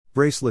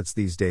Bracelets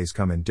these days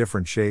come in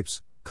different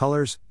shapes,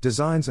 colors,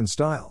 designs, and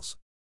styles.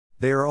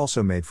 They are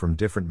also made from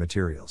different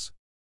materials.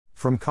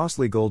 From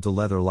costly gold to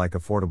leather-like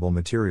affordable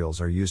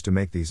materials are used to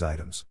make these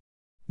items.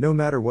 No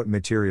matter what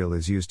material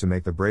is used to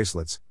make the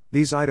bracelets,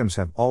 these items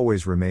have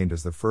always remained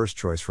as the first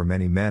choice for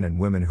many men and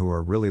women who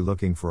are really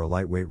looking for a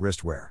lightweight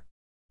wristwear.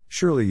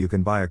 Surely you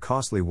can buy a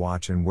costly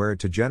watch and wear it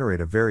to generate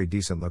a very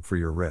decent look for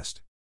your wrist.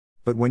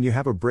 But when you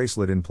have a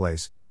bracelet in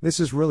place, this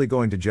is really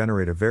going to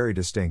generate a very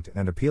distinct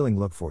and appealing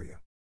look for you.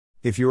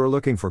 If you are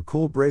looking for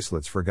cool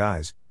bracelets for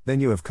guys, then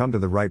you have come to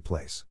the right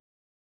place.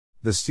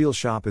 The Steel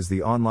Shop is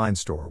the online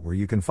store where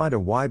you can find a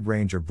wide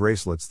range of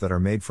bracelets that are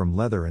made from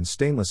leather and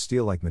stainless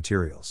steel-like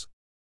materials.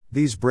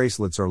 These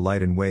bracelets are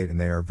light in weight and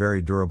they are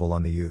very durable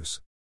on the use.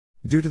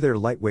 Due to their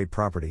lightweight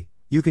property,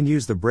 you can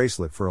use the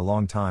bracelet for a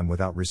long time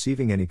without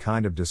receiving any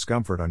kind of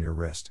discomfort on your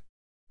wrist.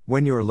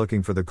 When you are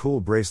looking for the cool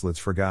bracelets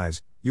for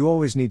guys, you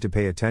always need to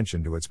pay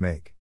attention to its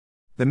make.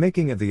 The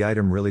making of the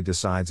item really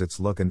decides its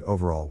look and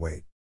overall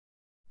weight.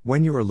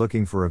 When you are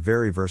looking for a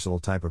very versatile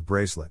type of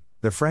bracelet,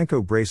 the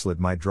Franco bracelet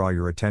might draw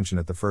your attention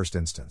at the first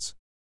instance.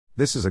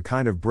 This is a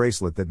kind of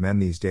bracelet that men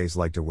these days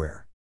like to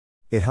wear.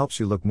 It helps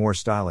you look more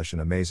stylish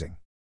and amazing.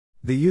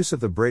 The use of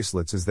the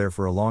bracelets is there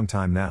for a long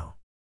time now.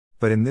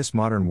 But in this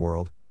modern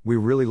world, we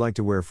really like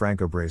to wear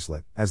Franco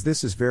bracelet, as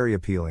this is very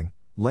appealing,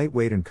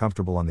 lightweight and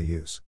comfortable on the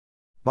use.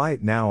 Buy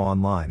it now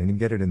online and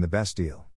get it in the best deal.